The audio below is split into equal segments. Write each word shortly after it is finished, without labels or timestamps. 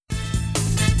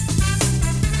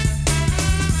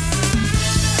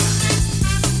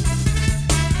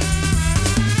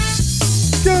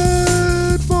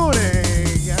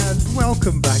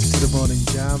Welcome back to the Morning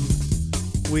Jam.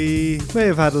 We may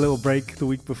have had a little break the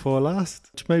week before last,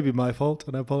 which may be my fault,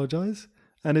 and I apologise.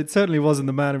 And it certainly wasn't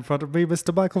the man in front of me,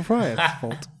 Mr. Michael Fry's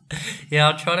fault. Yeah,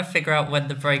 I'm trying to figure out when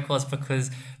the break was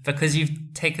because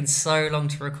you've taken so long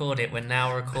to record it. We're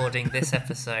now recording this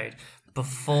episode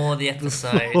before the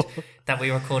episode that we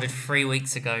recorded 2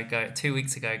 weeks ago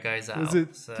goes out. Was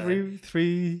it so,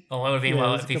 three? Oh, it would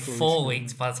be 4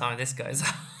 weeks by the time this goes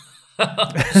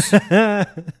out.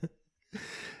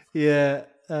 Yeah,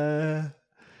 been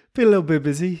a little bit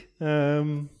busy.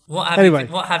 What have you been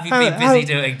busy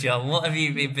doing, John? What have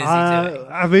you been busy doing?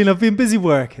 I mean, I've been busy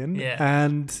working, Yeah.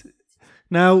 and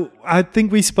now I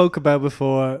think we spoke about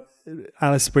before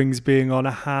Alice Springs being on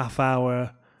a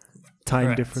half-hour time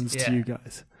Correct, difference to yeah. you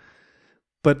guys,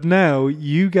 but now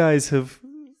you guys have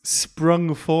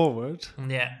sprung forward,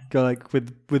 Yeah. go like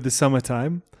with the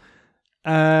summertime.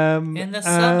 In the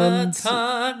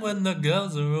summertime when the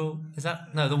girls are all...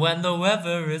 when the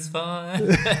weather is fine.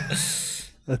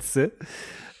 That's it.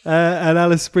 And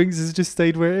Alice Springs has just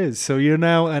stayed where it is. So you're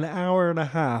now an hour and a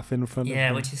half in front of me.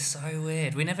 Yeah, which is so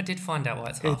weird. We never did find out why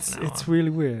it's half an hour. It's really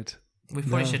weird. We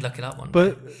probably should look it up one day.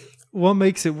 But what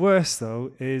makes it worse,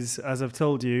 though, is, as I've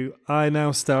told you, I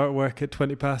now start work at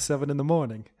 7:20 in the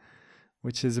morning,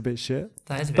 which is a bit shit.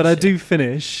 That is a bit But shit. I do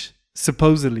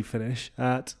supposedly finish,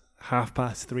 at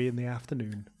 3:30 in the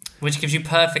afternoon. Which gives you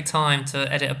perfect time to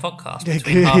edit a podcast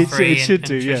between half three It should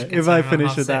do, and yeah. Trish If I gets home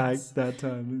finish at at 6:30. that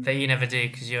time. But you never do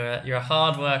because you're a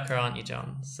hard worker, aren't you,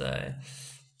 John? So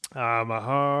I'm a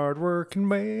hard-working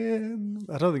man.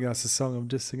 I don't think that's the song. I'm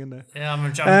just singing there. yeah,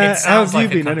 it how sounds have you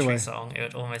like a been country anyway? song. It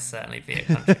would almost certainly be a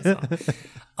country song.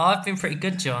 I've been pretty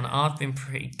good, John. I've been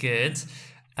pretty good.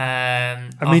 I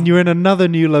mean, you're in another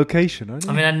new location, aren't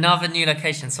you? I'm in another new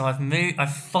location, so I've moved. I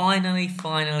finally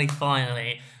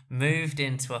moved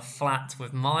into a flat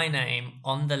with my name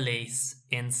on the lease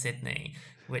in Sydney,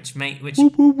 which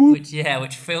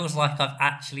feels like I've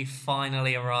actually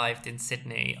finally arrived in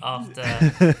Sydney after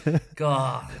I don't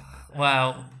know.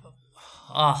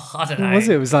 What was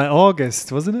it? It was like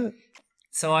August, wasn't it?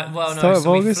 So Start we of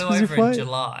flew August was your over in flight?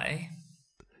 July.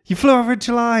 You flew over in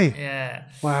July. Yeah.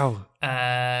 Wow.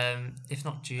 If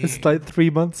not June. It's like 3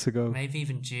 months ago. Maybe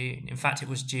even June. In fact, it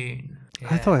was June.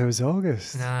 I thought it was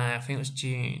August. No, I think it was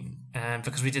June.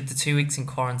 Because we did the 2 weeks in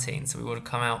quarantine, so we would have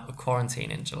come out of quarantine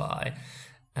in July.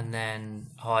 And then,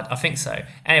 I think so.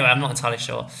 Anyway, I'm not entirely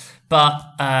sure. But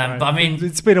I mean...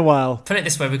 It's been a while. Put it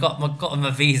this way, we got them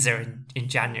a visa in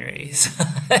January. So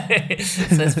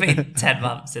it's been 10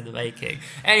 months in the making.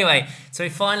 Anyway, so we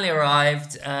finally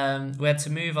arrived. We had to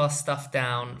move our stuff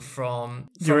down from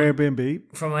Your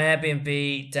Airbnb. From my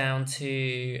Airbnb down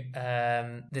to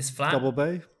this flat.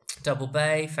 Double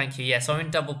Bay, thank you. Yeah, so I'm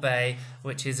in Double Bay,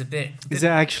 which is a bit... Is it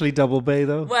actually Double Bay,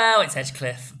 though? Well, it's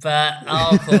Edgecliff, but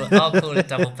I'll call it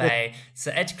Double Bay. So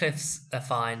Edgecliff's a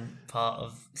fine part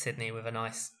of Sydney with a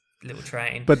nice little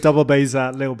train. But Double Bay's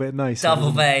that little bit nicer.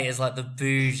 Double Bay is like the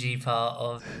bougie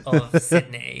part of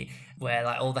Sydney, where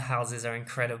like all the houses are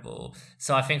incredible.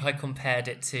 So I think I compared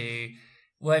it to...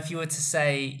 Well, if you were to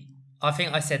say... I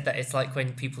think I said that it's like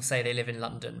when people say they live in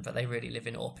London, but they really live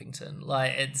in Orpington.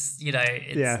 Like it's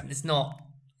not,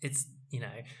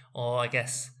 or I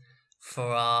guess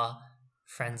for our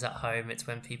friends at home, it's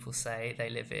when people say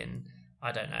they live in,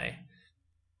 I don't know,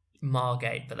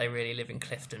 Margate, but they really live in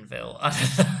Cliftonville. I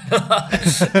don't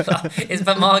know.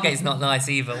 But Margate's not nice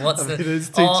either. There's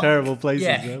two terrible places.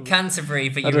 Yeah, there. Canterbury,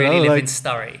 but you really live in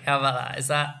Surrey. How about that? Does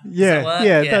that work?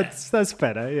 That's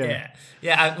better.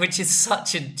 Yeah, which is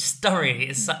such a story.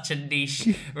 It's such a niche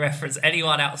reference.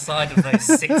 Anyone outside of those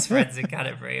 6 friends in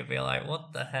Canterbury would be like,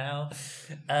 "What the hell?"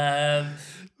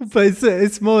 But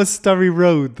it's more Surrey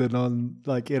Road than on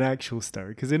in actual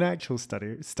Surrey, because in actual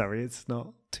Surrey it's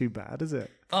not too bad, is it?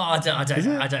 Oh, I don't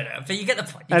know. But you get the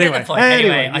point.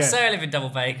 Anyway, I yeah. say I live in Double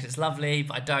Bay because it's lovely,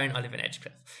 but I don't. I live in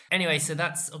Edgecliff. Anyway, so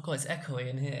that's... Oh, God, it's echoey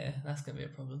in here. That's going to be a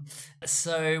problem.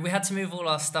 So we had to move all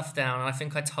our stuff down, and I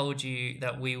think I told you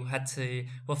that we had to...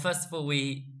 Well, first of all,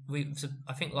 I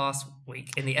think last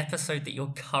week, in the episode that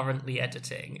you're currently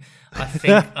editing, I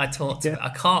think I talked about... I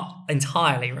can't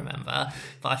entirely remember,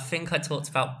 but I think I talked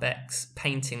about Beck's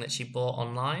painting that she bought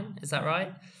online. Is that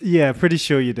right? Yeah, pretty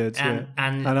sure you did. And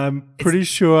I'm pretty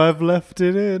sure I've left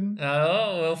it in.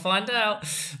 Oh, we'll find out.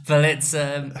 But it's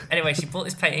anyway. She bought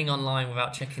this painting online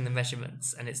without checking the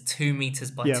measurements, and it's 2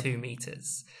 meters by 2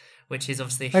 meters, which is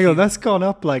obviously Hang on, that's gone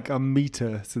up like a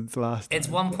meter since last time. It's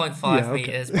 1.5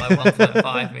 meters by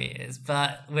 1.5 meters,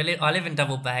 but I live in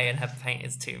Double Bay and have paint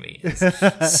is 2 meters.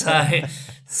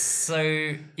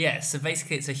 So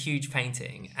basically it's a huge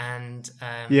painting, and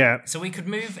so we could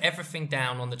move everything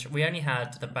down on the. We only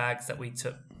had the bags that we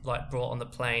brought on the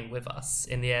plane with us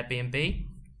in the Airbnb.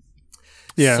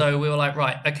 Yeah. So we were like,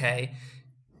 right, okay.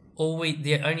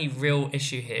 The only real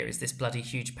issue here is this bloody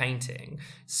huge painting.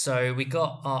 So we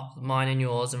got mine and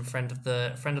yours, and friend of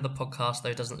the podcast,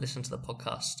 though doesn't listen to the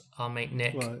podcast, our mate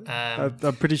Nick. Well,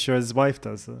 I'm pretty sure his wife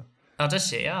does. Oh, does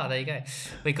she? Ah, there you go.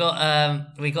 We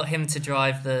got him to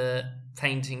drive the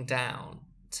painting down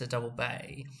to Double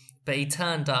Bay, but he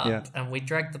turned up and we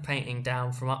dragged the painting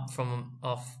down from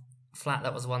our flat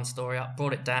that was 1 story up,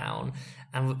 brought it down.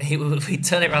 And we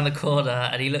turned it around the corner,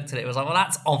 and he looked at it and was like, well,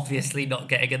 that's obviously not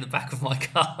getting in the back of my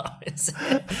car, is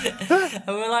it?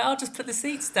 And we were like, I'll just put the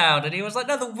seats down. And he was like,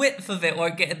 no, the width of it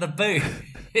won't get in the boot.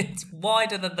 It's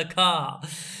wider than the car.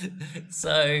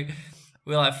 So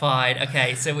we were like, fine.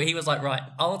 Okay, so he was like, right,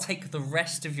 I'll take the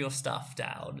rest of your stuff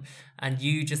down, and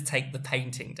you just take the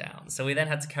painting down. So we then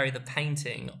had to carry the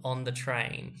painting on the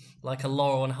train, like a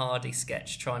Laurel and Hardy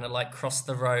sketch, trying to cross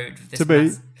the road with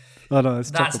this Oh no,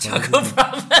 it's Chocolate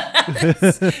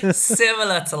Brothers.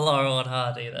 Similar to Laurel and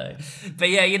Hardy, though. But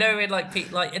yeah, in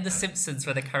in The Simpsons,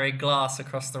 where they're carrying glass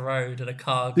across the road and a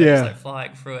car goes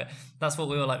flying through it. That's what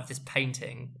we were like with this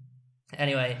painting.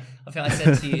 Anyway, I think I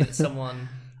said to you that someone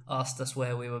asked us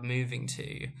where we were moving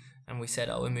to, and we said,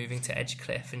 "Oh, we're moving to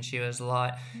Edgecliff," and she was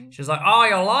like, "Oh,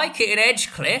 you like it in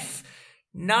Edgecliff?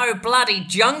 No bloody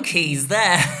junkies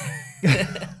there."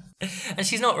 And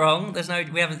she's not wrong.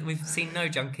 We've seen no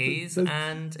junkies,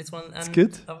 and it's one. And, it's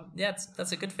good.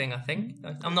 That's a good thing, I think.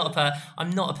 I'm not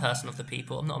a person of the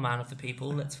people. I'm not a man of the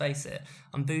people. Let's face it.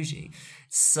 I'm bougie.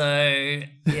 So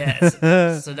yes.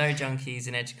 So no junkies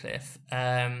in Edgecliff.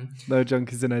 No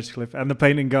junkies in Edgecliff, and the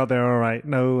painting got there all right.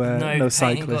 No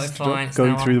cyclists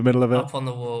going through the middle of it. Up on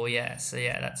the wall. Yeah. So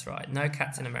yeah, that's right. No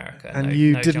Captain America. And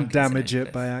you didn't damage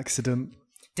it by accident.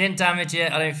 Didn't damage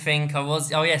it, I don't think. I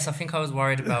was. Oh yes, I think I was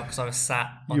worried about because I was sat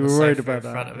on the sofa in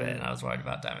front of it, and I was worried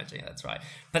about damaging it. That's right.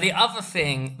 But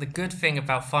the good thing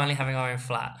about finally having our own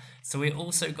flat, so we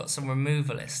also got some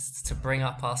removalists to bring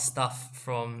up our stuff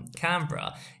from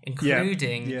Canberra,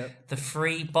 including the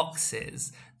 3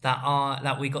 boxes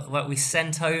that we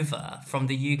sent over from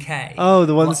the UK. Oh,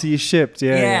 the ones that you shipped,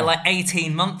 like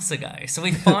 18 months ago. So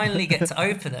we finally get to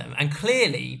open them, and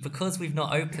clearly, because we've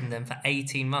not opened them for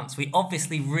 18 months, we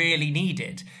obviously really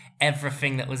needed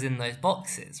everything that was in those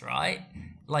boxes, right?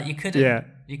 Like you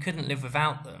couldn't live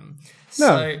without them.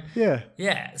 So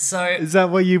is that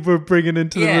what you were bringing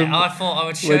into the room? Yeah, I thought I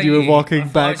would show you. When you were walking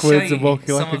backwards and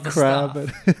walking like a crab.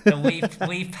 That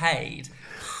we've paid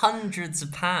hundreds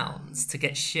of pounds to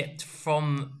get shipped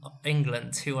from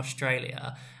England to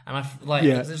Australia, and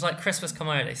it was like Christmas come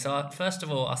early. So first of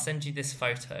all, I'll send you this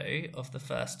photo of the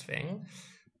first thing.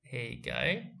 Here you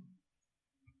go.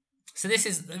 So this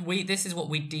is what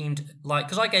we deemed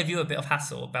because I gave you a bit of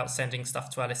hassle about sending stuff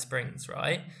to Alice Springs,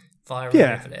 right? Via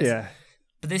Removalist. Yeah.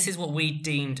 But this is what we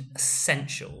deemed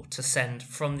essential to send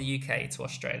from the UK to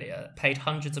Australia. Paid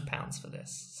hundreds of pounds for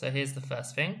this. So here's the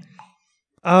first thing.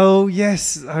 Oh,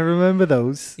 yes, I remember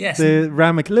those. Yes. The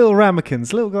little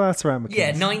ramekins, little glass ramekins.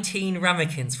 Yeah, 19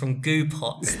 ramekins from Goo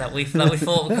Pots that we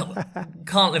thought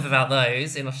can't live without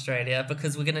those in Australia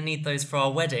because we're going to need those for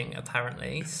our wedding,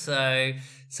 apparently. So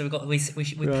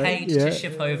we paid to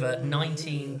ship over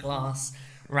 19 glass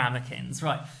ramekins.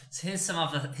 Right, so here's some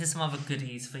other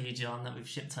goodies for you, John, that we've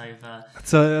shipped over.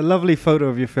 It's a lovely photo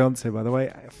of your fiancé, by the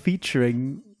way,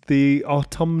 featuring the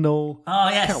autumnal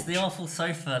couch. The awful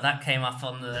sofa that came up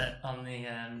on the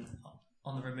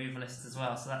removalist as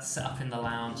well. So that's set up in the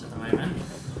lounge at the moment.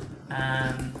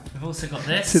 We've also got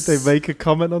this. Did they make a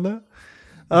comment on that?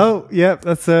 Oh, yeah,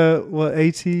 that's what,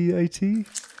 80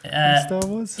 Star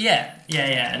Wars? Yeah,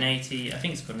 an 80. I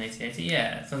think it's called an 8080.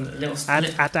 Yeah, it's a little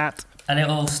a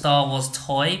little Star Wars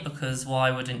toy, because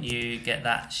why wouldn't you get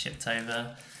that shipped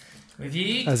over with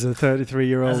you as a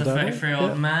 33-year-old? As a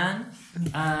 33-year-old man.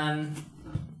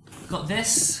 Got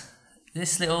this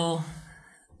little.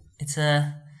 Is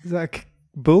that a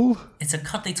bull? It's a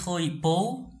cuddly toy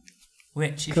bull,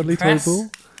 which if cuddly you press, toy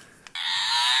bull.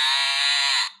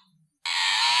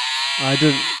 I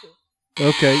did.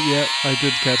 Okay, yeah, I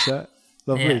did catch that.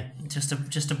 Lovely. Yeah,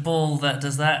 just a ball that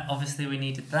does that. Obviously, we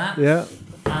needed that. Yeah.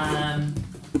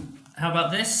 How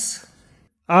about this?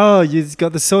 Oh, you've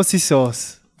got the saucy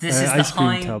sauce. This is the ice cream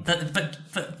hind, tub.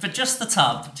 but just the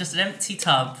tub, just an empty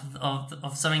tub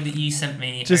of something that you sent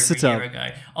me Just over the a year tub. ago.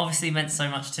 Obviously meant so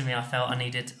much to me. I felt I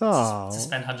needed to Oh.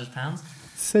 spend £100.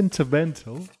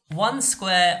 Sentimental. One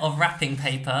square of wrapping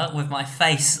paper with my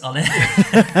face on it.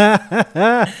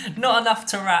 Not enough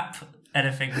to wrap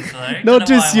anything with, though. Don't know Not why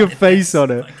just I your wanted face this, on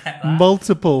but it. I kept that,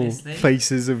 Multiple obviously.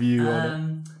 faces of you on it.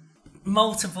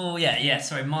 Multiple,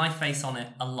 sorry, my face on it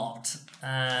a lot.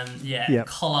 Yep.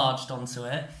 Collaged onto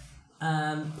it.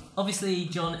 Obviously,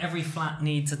 John, every flat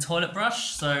needs a toilet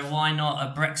brush, so why not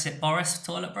a Brexit Boris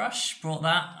toilet brush? Brought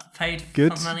that, paid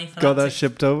Good. money for Got that that to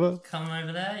shipped over. come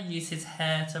over there, use his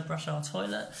hair to brush our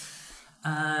toilet.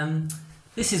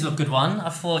 This is a good one. I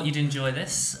thought you'd enjoy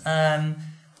this.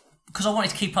 Because I wanted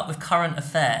to keep up with current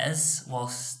affairs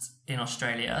whilst in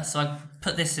Australia, so I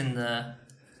put this in the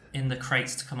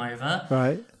crates to come over.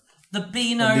 Right. The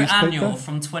Beano A newspaper? Annual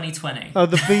from 2020. Oh,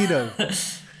 the Beano.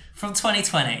 From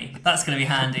 2020. That's going to be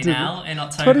handy now in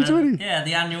October. 2020? Yeah,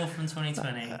 the annual from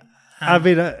 2020. I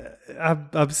mean,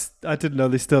 I didn't know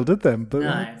they still did them, but No,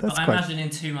 that's but I quite. imagine in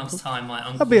 2 months' time, my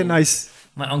uncle. That'd be a nice.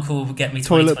 My uncle will get me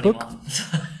toilet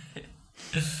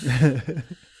 2021.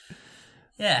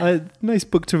 Yeah. A nice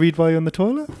book to read while you're on the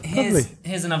toilet. Lovely.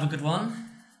 Here's another good one.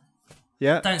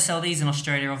 Yeah. Don't sell these in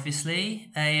Australia, obviously.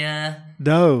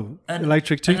 No. An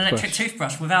Electric toothbrush. An electric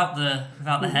toothbrush without the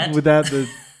head. Without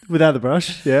the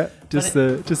brush. Yeah. Just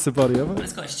the body of But it.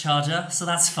 it's got its charger, so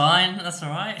that's fine. That's all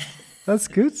right. That's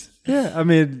good. Yeah. I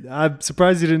mean, I'm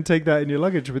surprised you didn't take that in your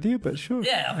luggage with you, but sure.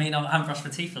 Yeah, I mean, I haven't brushed my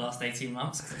teeth for the last 18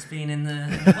 months because it's been in the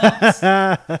box.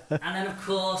 And then, of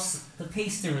course, the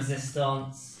piece de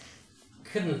resistance.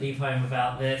 Couldn't leave home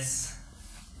without this.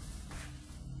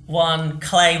 One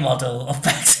clay model of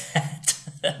Beck's head.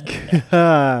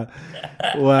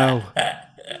 Wow.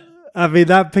 I mean,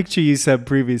 that picture you sent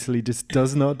previously just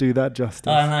does not do that justice.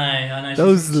 I know.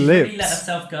 Those she's really let lips.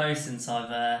 herself go since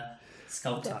I've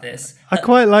sculpted this. I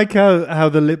quite like how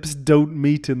the lips don't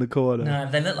meet in the corner. No,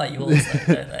 they look like yours,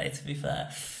 though, don't they, to be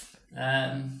fair.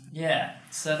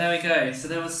 So there we go. So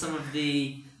there was some of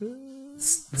the...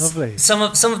 Lovely. Some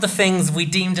of the things we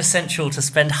deemed essential to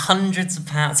spend hundreds of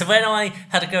pounds. So when I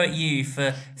had a go at you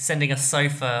for sending a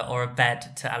sofa or a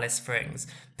bed to Alice Springs,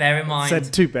 bear in mind...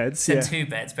 Send two beds, Send two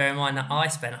beds. Bear in mind that I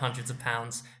spent hundreds of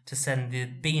pounds to send the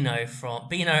Beano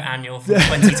Annual from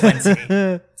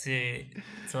 2020 to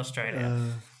Australia.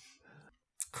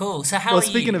 Cool. So how are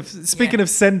speaking you? Speaking of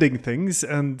sending things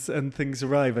and things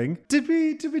arriving, did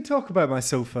we talk about my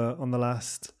sofa on the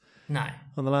last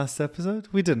episode?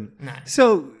 We didn't. No.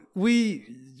 So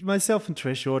myself and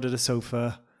Trish ordered a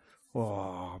sofa.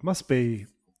 Oh, must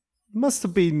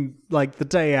have been like the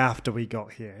day after we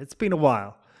got here. It's been a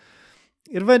while.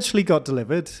 It eventually got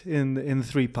delivered in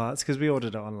 3 parts because we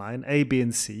ordered it online, A, B,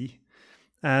 and C.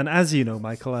 And as you know,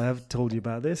 Michael, I have told you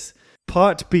about this.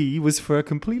 Part B was for a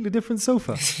completely different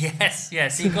sofa. Yes.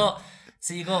 So you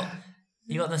got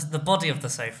the body of the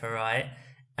sofa, right?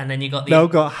 And then you got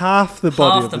half the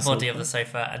body of the body sofa. of the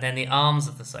sofa, and then the arms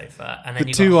of the sofa, and then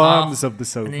The two arms of the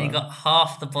sofa. and then you got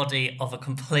half the body of a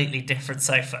completely different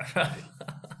sofa.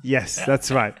 Yes,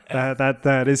 that's right.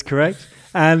 That is correct.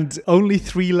 And only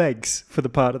 3 legs for the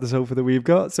part of the sofa that we've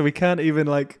got, so we can't even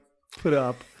put it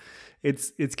up.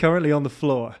 It's currently on the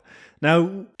floor.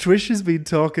 Now, Trish has been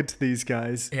talking to these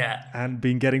guys and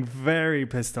been getting very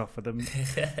pissed off with them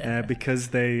because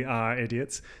they are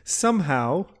idiots.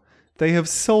 Somehow, they have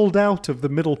sold out of the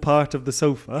middle part of the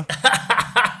sofa.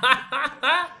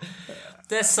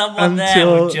 There's someone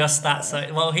there with just that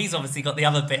sofa. Well, he's obviously got the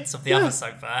other bits of the other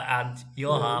sofa and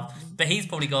your half, but he's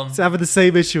probably gone... It's having the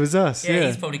same issue as us. Yeah,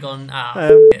 he's probably gone,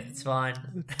 it's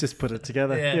fine. Just put it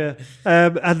together. Yeah.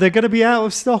 And they're going to be out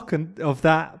of stock of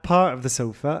that part of the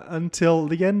sofa until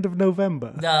the end of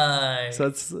November. No.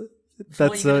 So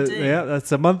What are you gonna do?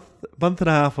 that's a month and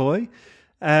a half away.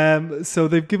 So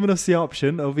they've given us the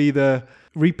option of either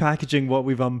repackaging what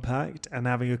we've unpacked and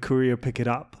having a courier pick it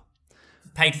up.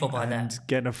 Paid for by them. And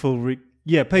getting a full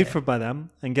paid for by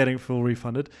them and getting full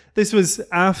refunded. This was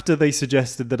after they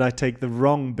suggested that I take the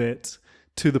wrong bit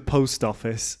to the post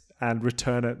office and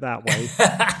return it that way.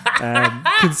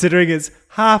 Considering it's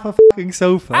half a fucking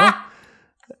sofa.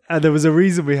 And there was a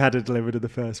reason we had it delivered in the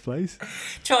first place.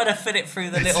 Trying to fit it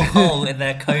through the little hole in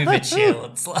their COVID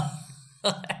shields.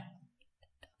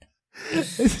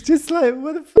 It's just like,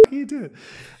 what the fuck are you doing?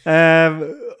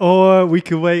 Or we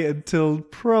could wait until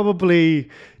probably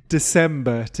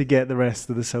December to get the rest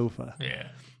of the sofa. Yeah.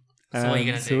 So what are you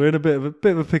gonna do? So we're in a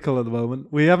bit of a pickle at the moment.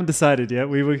 We haven't decided yet.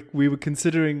 We were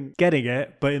considering getting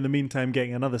it, but in the meantime,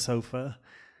 getting another sofa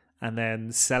and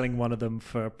then selling one of them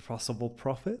for a possible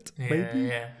profit, maybe.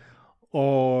 Yeah.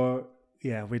 Or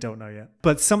yeah, we don't know yet.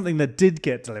 But something that did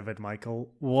get delivered, Michael,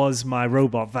 was my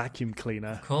robot vacuum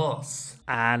cleaner. Of course.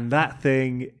 And that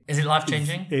thing Is it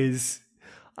life-changing? is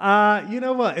you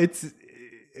know what?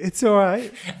 It's all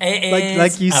right. It is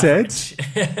like you average.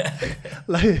 said.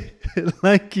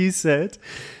 like you said,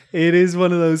 it is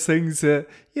one of those things that,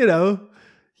 you know,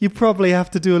 you probably have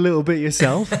to do a little bit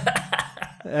yourself.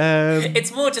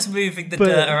 It's more just moving the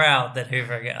dirt around than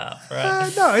hoovering it up,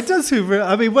 right? No, it does hoover.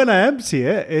 I mean, when I empty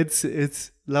it,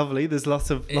 it's lovely. There's lots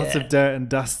of dirt and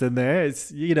dust in there.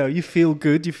 It's, you know, you feel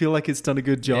good. You feel like it's done a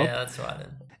good job. Yeah, that's right.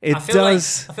 Then. I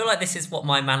feel like this is what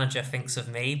my manager thinks of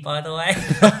me, by the way.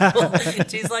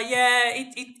 She's like, yeah,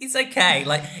 it's okay.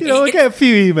 Like, you know, I get a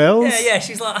few emails. Yeah.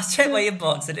 She's like, I checked my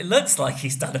inbox and it looks like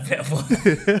he's done a bit of work.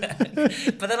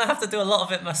 But then I have to do a lot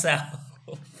of it myself.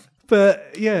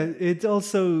 But yeah, it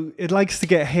likes to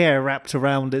get hair wrapped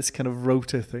around its kind of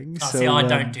rotor thing. Oh, see, I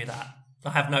don't do that. I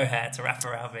have no hair to wrap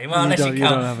around me. Well, unless you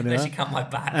count my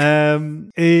back.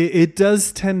 It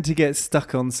does tend to get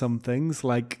stuck on some things,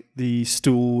 like the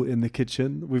stool in the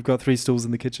kitchen. We've got 3 stools in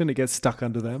the kitchen. It gets stuck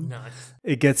under them. Nice.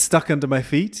 It gets stuck under my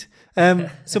feet.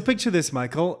 So picture this,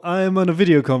 Michael. I am on a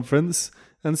video conference,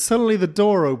 and suddenly the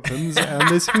door opens, and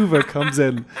this Hoover comes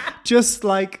in, just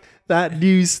like that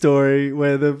news story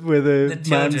where the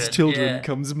man's children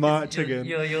comes marching in.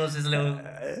 Yours is a little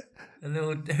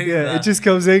Hoover. Yeah, it just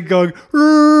comes in going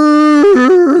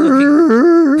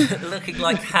looking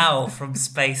like Hal from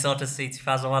Space Odyssey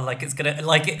 2001, like it's gonna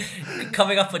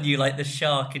coming up on you like the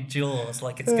shark in Jaws,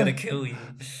 like it's gonna kill you.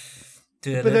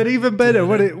 But then even better,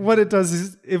 what it does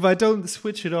is, if I don't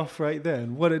switch it off right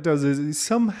then, what it does is it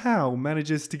somehow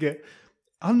manages to get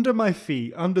under my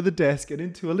feet, under the desk, and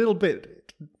into a little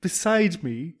bit beside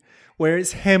me, where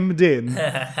it's hemmed in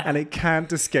and it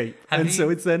can't escape. So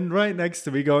it's then right next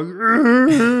to me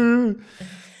going...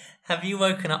 Have you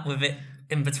woken up with it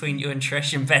in between you and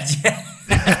Trish in bed yet?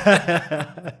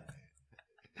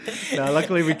 No,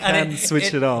 luckily we can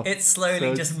switch it off. It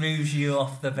slowly just moves you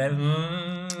off the bed.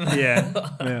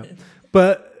 Yeah.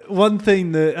 But one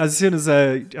thing that, as soon as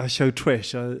I showed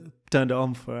Trish, I turned it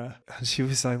on for her, and she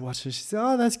was like watching, she said,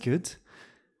 oh, that's good.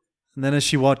 And then as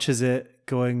she watches it,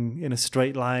 going in a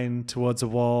straight line towards a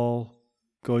wall,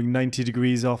 going 90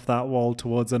 degrees off that wall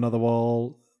towards another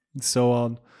wall, and so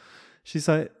on. She's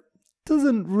like,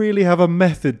 doesn't really have a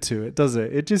method to it, does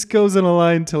it? It just goes in a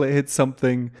line till it hits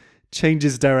something,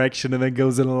 changes direction, and then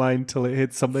goes in a line till it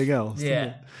hits something else.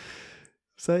 Yeah.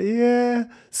 So, yeah.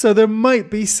 So there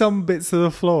might be some bits of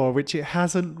the floor which it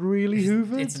hasn't really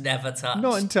hoovered. It's never touched.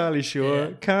 Not entirely sure.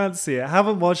 Yeah. Can't see it.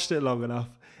 Haven't watched it long enough.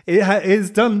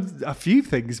 It's done a few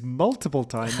things multiple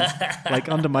times, like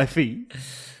under my feet.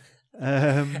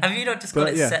 Have you not just got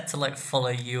it set to like follow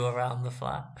you around the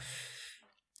flat?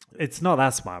 It's not that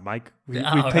smart, Mike. We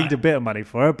paid a bit of money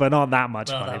for it, but not that much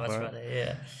money for it.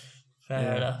 Yeah,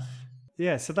 fair enough.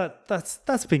 Yeah, so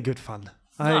that's been good fun.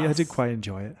 Nice. I did quite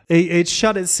enjoy it. It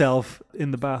shut itself in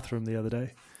the bathroom the other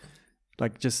day.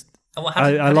 Like just,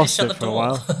 I lost it for a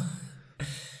while.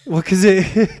 Well, because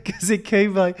it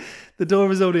came like, the door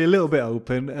was only a little bit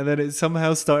open, and then it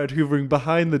somehow started hoovering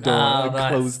behind the door and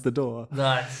closed the door.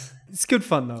 Nice. It's good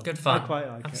fun though. Good fun. I quite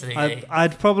like Absolutely. it.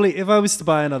 I'd probably, if I was to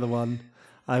buy another one,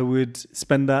 I would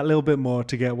spend that little bit more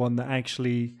to get one that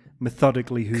actually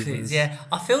methodically hoovers. Yeah,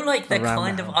 I feel like they're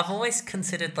kind of... I've always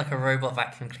considered like a robot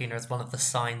vacuum cleaner as one of the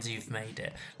signs you've made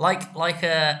it. Like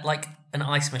an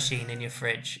ice machine in your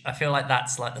fridge. I feel like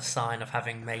that's like the sign of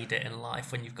having made it in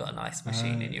life when you've got an ice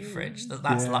machine in your fridge.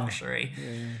 That's luxury.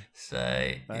 Yeah.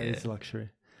 So that is luxury.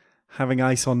 Having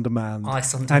ice on demand.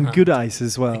 Ice on demand. And good ice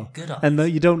as well. Good ice. And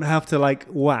you don't have to like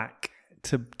whack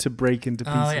to break into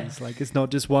pieces. Yeah. Like it's not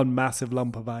just one massive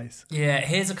lump of ice. Yeah,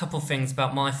 here's a couple of things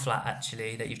about my flat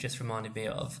actually that you've just reminded me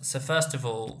of. So first of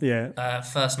all,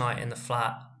 first night in the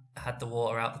flat, had the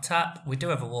water out the tap. We do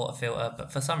have a water filter,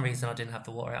 but for some reason I didn't have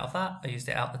the water out of that. I used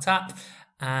it out the tap,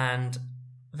 and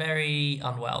very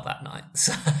unwell that night.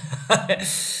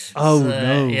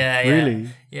 No, yeah, really?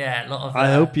 Yeah, a lot of.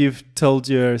 I hope you've told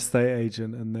your estate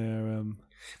agent and they're.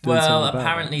 Well,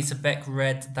 apparently Sebek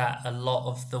read that a lot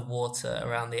of the water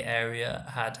around the area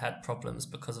had problems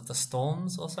because of the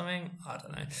storms or something. I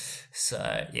don't know.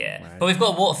 So, yeah. Right. But we've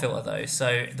got a water filter, though.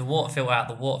 So the water filter out,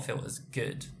 the water filter is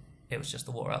good. It was just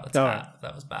the water out the tap. Right.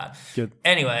 That was bad. Good.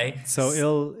 Anyway. So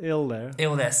ill there.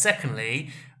 Ill there.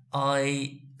 Secondly,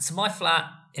 so my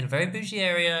flat in a very bougie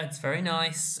area, it's very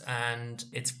nice and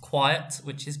it's quiet,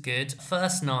 which is good.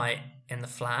 First night in the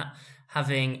flat,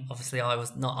 obviously I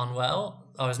was not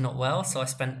well, so I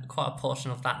spent quite a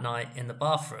portion of that night in the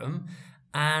bathroom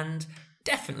and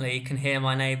definitely can hear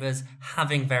my neighbours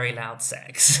having very loud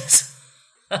sex.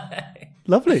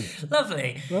 Lovely.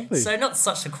 Lovely. Lovely. So not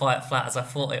such a quiet flat as I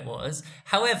thought it was.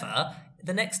 However,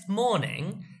 the next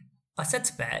morning, I said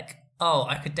to Beck, "Oh,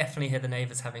 I could definitely hear the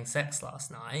neighbours having sex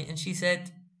last night." And she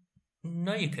said,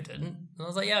 "No, you couldn't." And I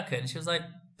was like, "Yeah, I could." And she was like,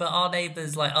 "But our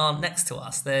neighbours aren't next to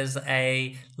us. There's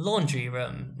a laundry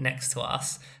room next to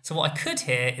us. So what I could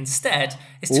hear instead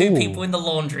is two people in the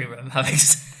laundry room having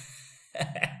sex."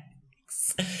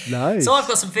 Nice. So I've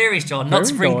got some theories, John. Not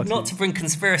to Very bring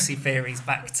conspiracy theories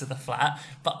back to the flat,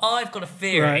 but I've got a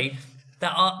theory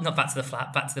that not back to the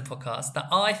flat, back to the podcast. That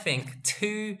I think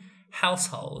two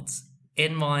households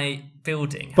in my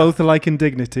building, both alike in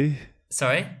dignity.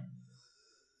 Sorry.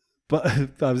 But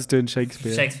I was doing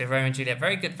Shakespeare. Romeo and Juliet.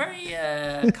 Very good.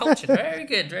 Very cultured.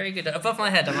 Very good. Above my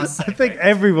head, I must say. I think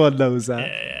everyone knows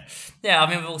that. Yeah, I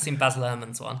mean, we've all seen Baz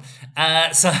Luhrmann's one.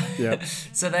 So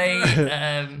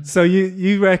they... so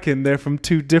you reckon they're from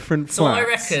two different flats? So I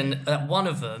reckon that one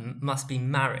of them must be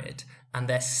married and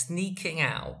they're sneaking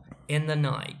out in the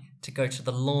night to go to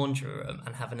the laundry room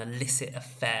and have an illicit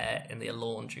affair in the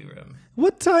laundry room.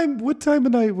 What time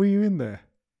of night were you in there?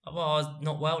 Well, I was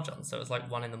not well, John, so it was like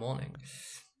 1 a.m. It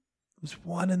was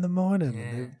 1 a.m.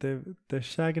 Yeah. They're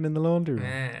shagging in the laundry room.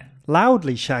 Yeah.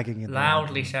 Loudly shagging in the laundry room.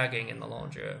 Loudly shagging in the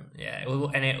laundry room. Yeah,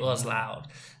 and it was loud.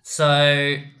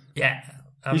 So, yeah.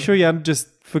 You sure you hadn't just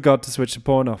forgot to switch the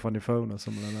porn off on your phone or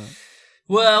something like that?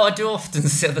 Well, I do often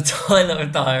sit at the toilet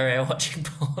with diarrhea watching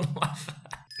porn on my phone.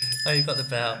 Oh, you got the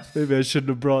bell. Maybe I shouldn't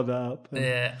have brought that up.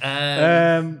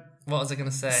 Yeah. What was I going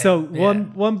to say? So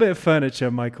one bit of furniture,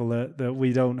 Michael, that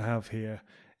we don't have here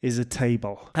is a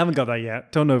table. Haven't got that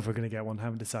yet. Don't know if we're going to get one.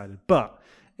 Haven't decided. But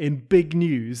in big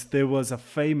news, there was a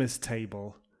famous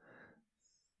table.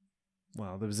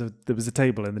 Well, there was a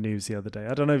table in the news the other day.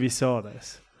 I don't know if you saw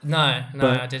this. No,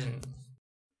 I didn't.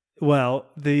 Well,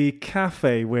 the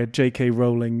cafe where J.K.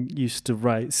 Rowling used to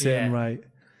write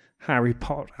Harry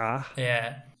Potter.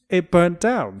 Yeah. It burnt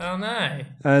down. Oh no!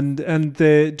 And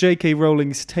the J.K.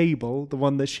 Rowling's table, the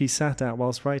one that she sat at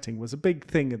whilst writing, was a big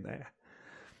thing in there.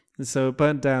 And so it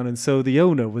burnt down, and so the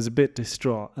owner was a bit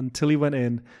distraught until he went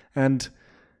in, and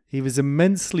he was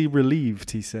immensely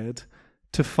relieved, he said,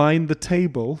 to find the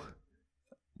table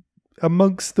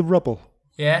amongst the rubble.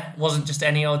 Yeah, wasn't just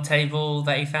any old table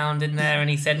that he found in there, and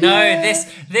he said, "No,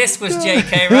 this was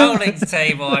J.K. Rowling's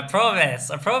table. I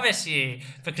promise you,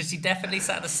 because she definitely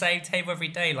sat at the same table every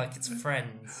day, like it's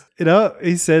friends." You know,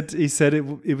 he said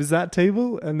it was that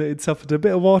table, and it suffered a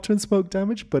bit of water and smoke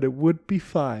damage, but it would be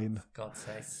fine. God's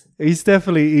sakes. He's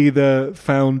definitely either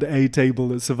found a table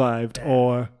that survived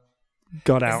or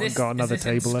got out and got another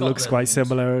table that looks quite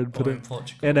similar and put it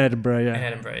in Edinburgh. Yeah, in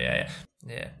Edinburgh. Yeah.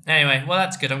 Anyway, well,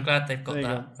 that's good. I'm glad they've got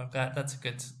that. I'm glad that's a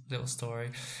good little story.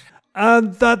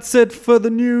 And that's it for the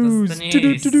news. That's the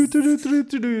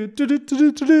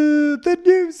The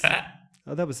news.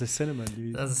 Oh, that was the cinema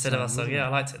news. That was the cinema song. Yeah, I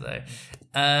liked it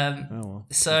though.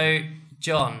 So,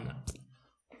 John,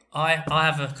 I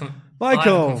have a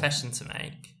confession to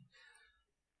make.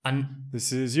 And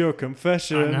this is your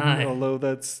confession. I know. Although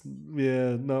that's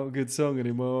not a good song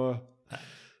anymore.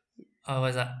 Oh,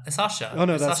 is that? It's Usher. Oh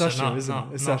no, it's that's Usher, not, isn't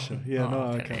it? It's Usher. Yeah,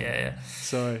 okay. Yeah.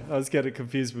 Sorry, I was getting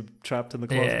confused with Trapped in the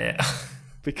Closet. Yeah.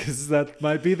 Because that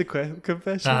might be the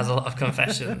confession. That has a lot of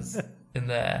confessions in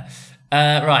there.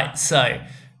 Right, so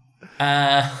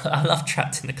I love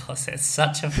Trapped in the Closet. It's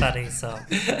such a funny song.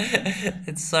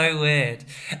 It's so weird.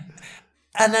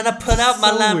 And then I put out my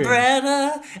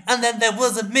Lambretta, and then there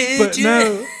was a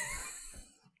midget.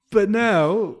 But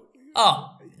now.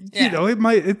 Oh. Yeah. You know,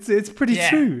 it's pretty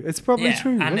true. It's probably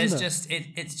true. And isn't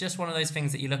it's just one of those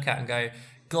things that you look at and go,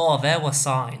 God, there were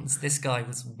signs. This guy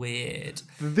was weird.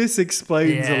 This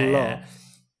explains a lot. Yeah.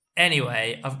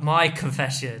 Anyway, my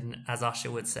confession, as Usher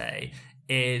would say,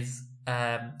 is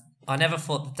I never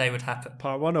thought the day would happen.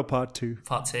 Part 1 or part 2?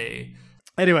 Part 2.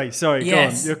 Anyway, sorry, go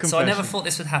on. Your confession. So I never thought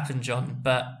this would happen, John,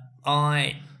 but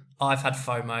I've had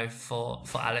FOMO for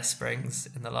Alice Springs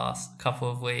in the last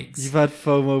couple of weeks. You've had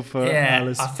FOMO for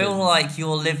Alice Springs. I feel like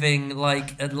you're living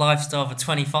like a lifestyle of a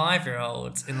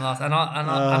 25-year-old in the last, and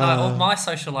all my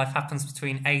social life happens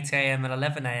between 8 a.m. and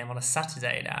 11 a.m. on a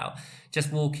Saturday now.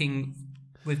 Just walking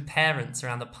with parents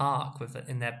around the park with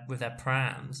their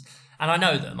prams, and I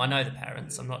know them. I know the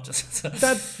parents. I'm not just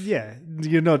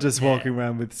You're not just walking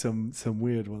around with some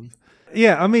weird ones.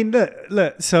 Yeah, I mean,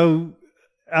 look. So.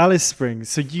 Alice Springs.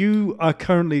 So you are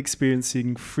currently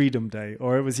experiencing Freedom Day,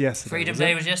 or it was yesterday. Freedom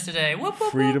Day was yesterday. Whoop, whoop,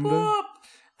 Freedom whoop, whoop. Day.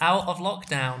 Out of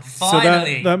lockdown.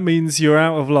 Finally. So that means you're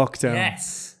out of lockdown.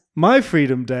 Yes. My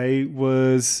Freedom Day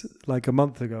was like a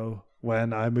month ago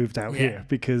when I moved out here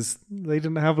because they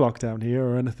didn't have lockdown here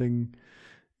or anything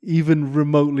even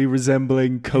remotely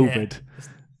resembling COVID.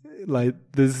 Like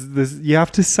there's you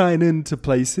have to sign in to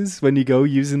places when you go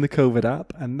using the COVID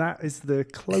app, and that is the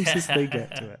closest they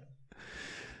get to it.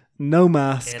 No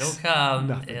masks. It'll come.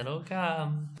 Nothing. It'll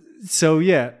come. So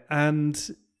yeah,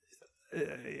 and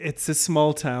it's a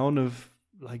small town of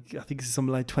like, I think it's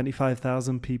something like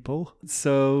 25,000 people.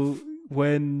 So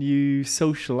when you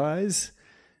socialize,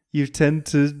 you tend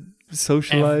to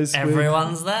socialize.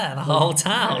 Everyone's there, the whole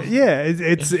town. Yeah,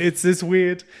 it's this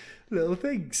weird little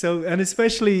thing. So, and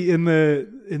especially in the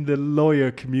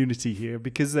lawyer community here,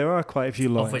 because there are quite a few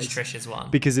lawyers. Of which Trish is one.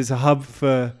 Because it's a hub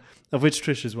for, of which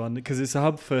Trish is one, because it's a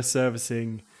hub for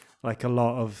servicing like a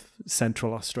lot of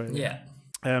Central Australia.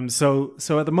 Yeah. So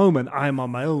at the moment, I'm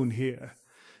on my own here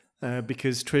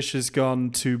because Trish has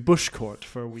gone to Bush Court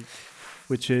for a week,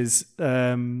 which is,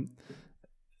 no,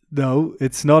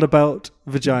 it's not about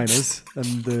vaginas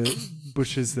and the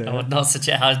bushes there. I would not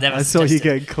suggest. I saw you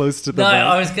getting close to the No, mic.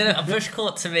 I was gonna. A Bush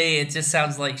Court to me, it just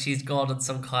sounds like she's gone on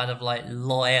some kind of like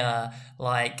lawyer,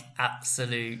 like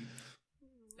absolute.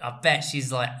 I bet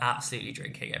she's like absolutely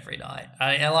drinking every night.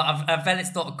 I bet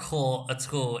it's not a court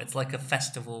at all. It's like a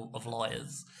festival of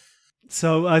lawyers.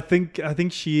 So I think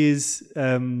she is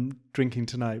drinking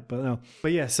tonight, but no.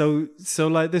 But yeah, so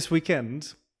like this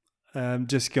weekend,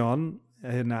 just gone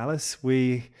in Alice,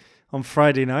 we on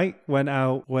Friday night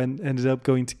ended up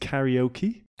going to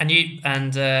karaoke.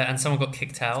 And someone got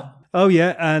kicked out. Oh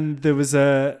yeah, and there was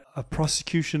a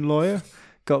prosecution lawyer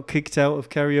got kicked out of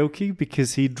karaoke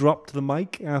because he dropped the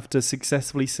mic after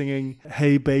successfully singing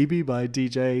 "Hey Baby" by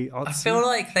DJ Otsu. I feel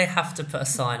like they have to put a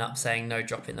sign up saying "No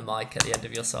dropping the mic" at the end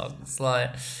of your song. It's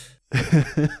like,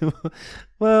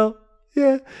 well,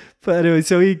 yeah, but anyway,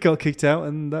 so he got kicked out,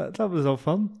 and that was all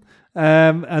fun.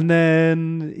 And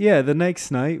then the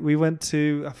next night we went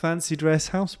to a fancy dress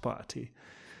house party,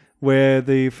 where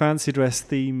the fancy dress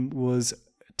theme was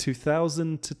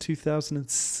 2000 to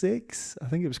 2006. I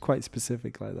think it was quite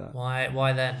specific like that.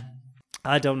 why then?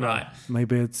 I don't know. Right.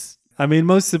 Maybe it's. I mean,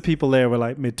 most of the people there were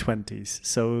like mid-20s,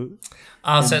 so.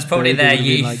 So it's probably their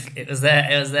youth. Like, it was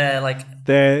their like.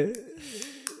 Their.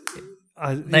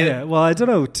 Yeah, well, I don't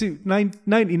know.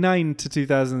 99 to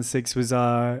 2006 was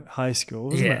our high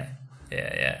school, wasn't it?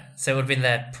 Yeah. So it would have been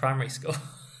their primary school.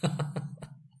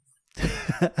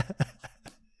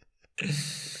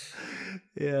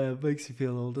 Yeah, it makes you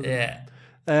feel old, doesn't Yeah.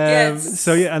 it?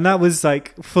 So yeah, and that was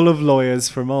like full of lawyers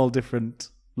from all different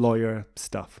lawyer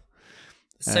stuff.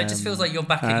 So it just feels like you're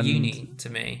back at uni to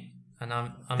me, and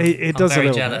I'm does very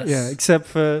a little jealous. bit, yeah, except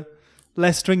for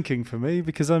less drinking for me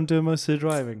because I'm doing most of the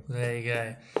driving. There you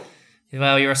go.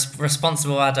 Well, you're a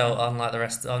responsible adult, unlike the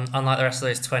rest of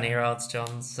those 20-year-olds,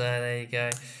 John. So there you go.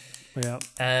 Yeah.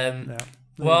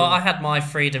 Well, I had my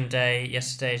freedom day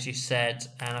yesterday, as you said,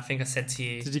 and I think I said to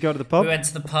you. Did you go to the pub? We went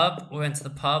to the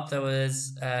pub. There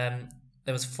was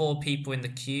 4 people in the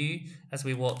queue as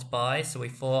we walked by, so we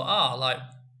thought,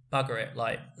 bugger it,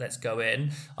 let's go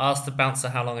in. I asked the bouncer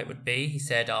how long it would be. He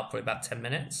said, probably about 10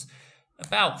 minutes.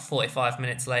 About 45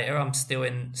 minutes later, I'm still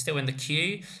in the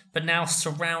queue, but now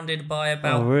surrounded by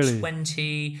about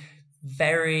 20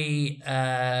 very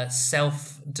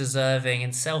self-deserving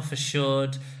and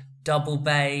self-assured, double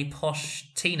bay,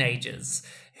 posh teenagers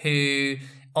who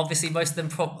obviously most of them,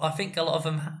 I think a lot of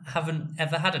them haven't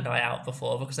ever had a night out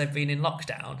before because they've been in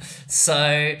lockdown. So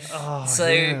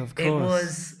yeah, of course. It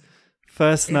was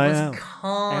first night out.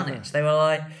 Carnage. Ever. They were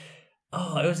like,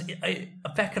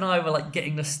 Beck and I were like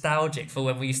getting nostalgic for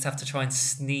when we used to have to try and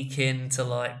sneak into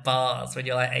like bars when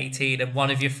you're like 18 and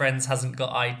one of your friends hasn't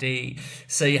got ID,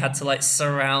 so you had to like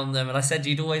surround them. And I said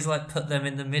you'd always like put them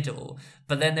in the middle,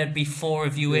 but then there'd be 4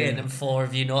 of you in and 4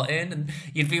 of you not in, and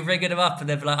you'd be ringing them up and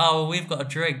they'd be like, "Oh, well, we've got a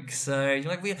drink." So you're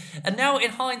like, and now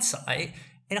in hindsight,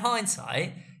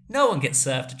 no one gets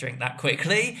served a drink that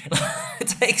quickly.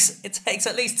 It takes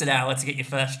at least an hour to get your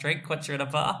first drink once you're in a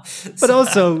bar. But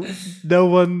also, no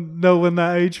one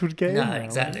that age would get in. No,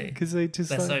 exactly. Because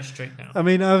they're so strict now. I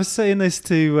mean, I was saying this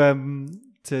to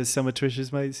some of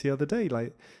Trish's mates the other day.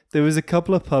 Like, there was a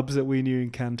couple of pubs that we knew in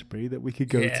Canterbury that we could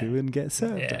go to and get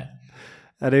served at.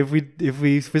 And if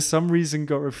we for some reason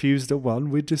got refused at one,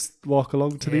 we'd just walk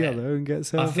along to the other and get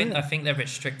served. I think they're a bit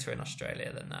stricter in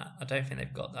Australia than that. I don't think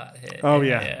they've got that here. Oh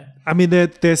yeah. I mean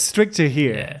they're stricter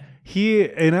here. Yeah. Here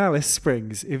in Alice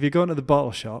Springs, if you're going to the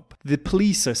bottle shop, the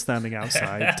police are standing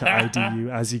outside to ID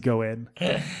you as you go in,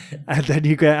 and then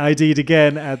you get ID'd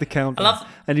again at the counter.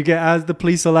 And you get as the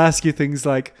police will ask you things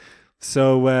like,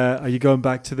 "So are you going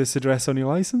back to this address on your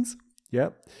license?"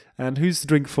 Yep. And who's the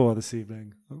drink for this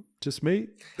evening? Oh, just me.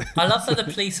 I love that the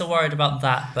police are worried about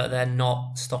that, but they're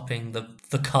not stopping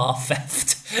the car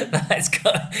theft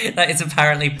that is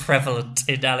apparently prevalent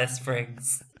in Alice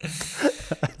Springs.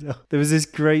 There was this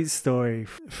great story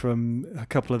from a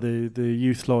couple of the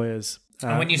youth lawyers.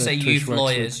 And when you say that youth Trish works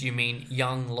lawyers, with. you mean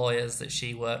young lawyers that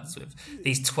she works with.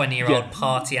 These 20-year-old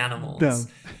party animals.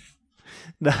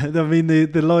 No, I mean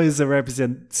the lawyers that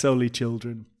represent solely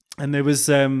children. And there was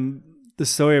the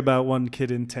story about one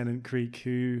kid in Tennant Creek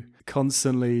who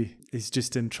constantly is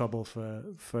just in trouble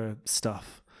for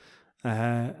stuff.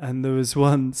 And there was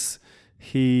once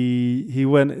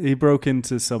he broke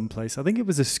into some place. I think it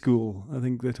was a school. I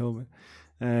think they told me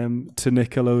to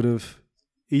nick a load of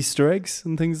Easter eggs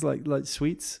and things like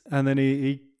sweets. And then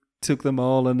he took them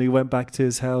all and he went back to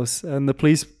his house. And the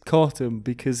police caught him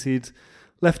because he'd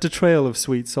left a trail of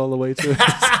sweets all the way to his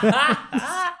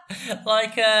house.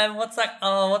 Like, what's that?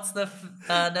 Oh, what's the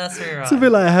nursery rhyme? It's a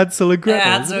bit like Hansel and Gretel.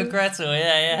 Yeah, Hansel and Gretel.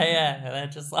 Yeah. And they're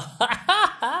just like...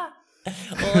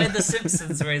 Or in The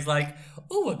Simpsons where he's like,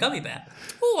 "Oh, a gummy bear.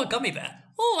 Oh, a gummy bear.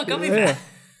 Oh, a gummy bear."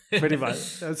 Pretty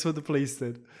much. That's what the police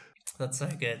did. That's so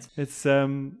good. It's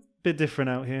bit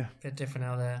different out here. Bit different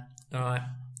out there. All right.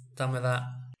 Done with that.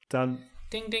 Done.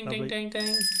 Ding, ding, Lovely. ding, ding,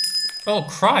 ding. Oh,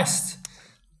 Christ.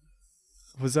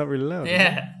 Was that really loud?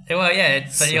 Yeah. Well, yeah.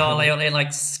 It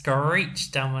like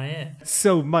screeched down my ear.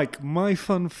 So, Mike, my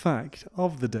fun fact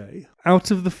of the day.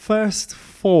 Out of the first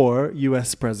 4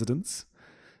 US presidents,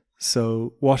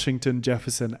 so Washington,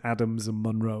 Jefferson, Adams, and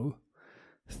Monroe,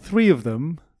 3 of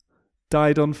them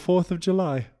died on 4th of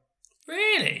July.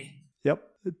 Really? Yep.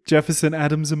 Jefferson,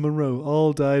 Adams, and Monroe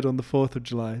all died on the 4th of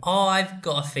July. Oh, I've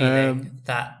got a feeling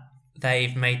that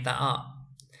they've made that up.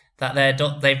 That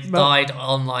they've died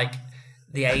on like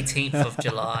the 18th of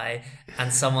July,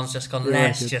 and someone's just gone,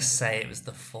 let's just say it was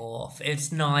the 4th.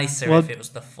 It's nicer if it was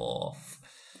the 4th.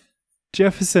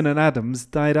 Jefferson and Adams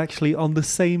died actually on the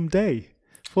same day,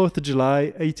 4th of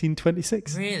July,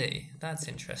 1826. Really? That's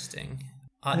interesting.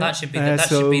 That should be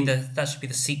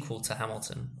the sequel to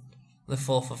Hamilton, the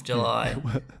 4th of July.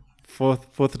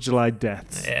 4th of July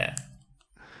deaths. Yeah.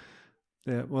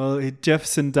 Yeah. Well,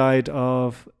 Jefferson died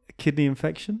of kidney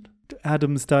infection.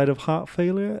 Adams died of heart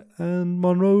failure, and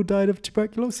Monroe died of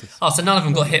tuberculosis. Oh, so none of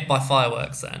them got hit by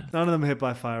fireworks then? None of them hit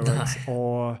by fireworks,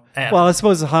 No. well, I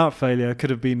suppose the heart failure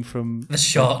could have been from the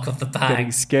shock of the bang.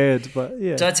 Getting scared, but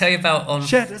yeah. Did I tell you about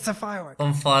shit? It's a firework.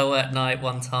 On firework night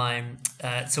one time?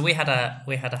 So we had a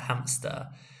hamster.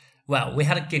 Well, we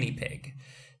had a guinea pig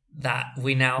that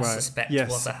we now suspect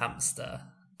was a hamster.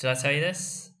 Did I tell you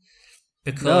this?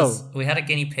 Because we had a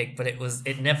guinea pig, but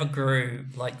it never grew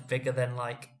like bigger than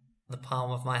like the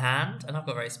palm of my hand, and I've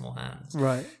got very small hands.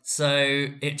 Right. So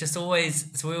it just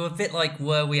always... So we were a bit like,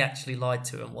 were we actually lied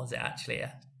to, and was it actually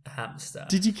a hamster?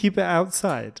 Did you keep it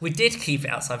outside? We did keep it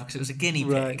outside because it was a guinea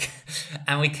pig.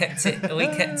 And we kept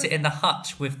it in the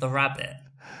hutch with the rabbit.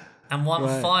 And one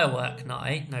firework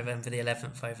night, November the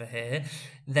 11th over here,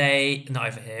 not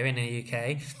over here, in the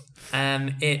UK,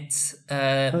 it's...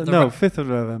 5th of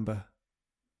November.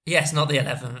 Yes, not the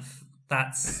 11th.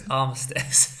 That's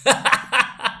Armistice.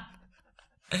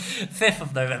 5th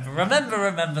of November.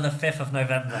 Remember the 5th of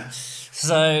November.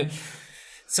 So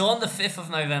on the 5th of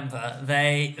November,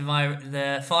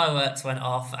 the fireworks went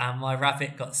off, and my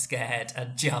rabbit got scared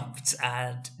and jumped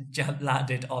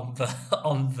landed on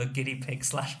the guinea pig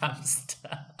 /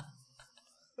 hamster.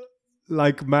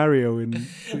 Like Mario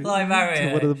like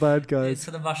Mario, one of the bad guys.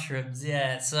 To the mushrooms,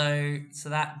 yeah. So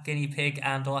that guinea pig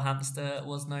and or hamster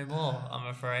was no more, I'm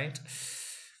afraid.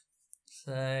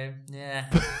 So yeah.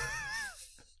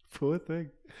 Poor thing.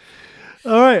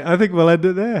 All right, I think we'll end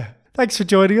it there. Thanks for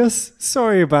joining us.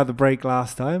 Sorry about the break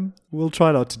last time. We'll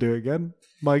try not to do it again.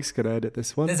 Mike's going to edit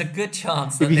this one. There's a good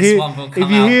chance that this one will come out.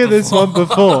 If you hear this one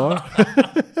before,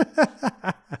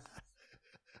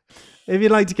 if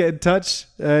you'd like to get in touch,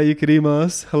 you can email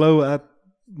us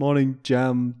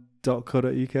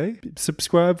hello@morningjam.co.uk.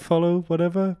 Subscribe, follow,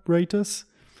 whatever, rate us.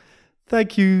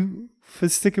 Thank you for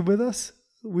sticking with us.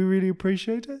 We really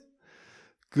appreciate it.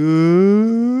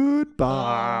 Goodbye.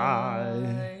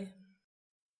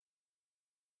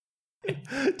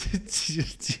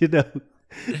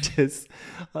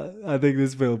 I think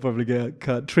this will probably get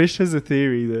cut. Trish has a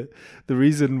theory that the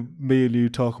reason me and you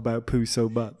talk about poo so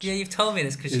much, yeah, you've told me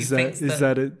this because she thinks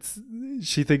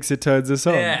she thinks it turns us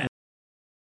on. Yeah.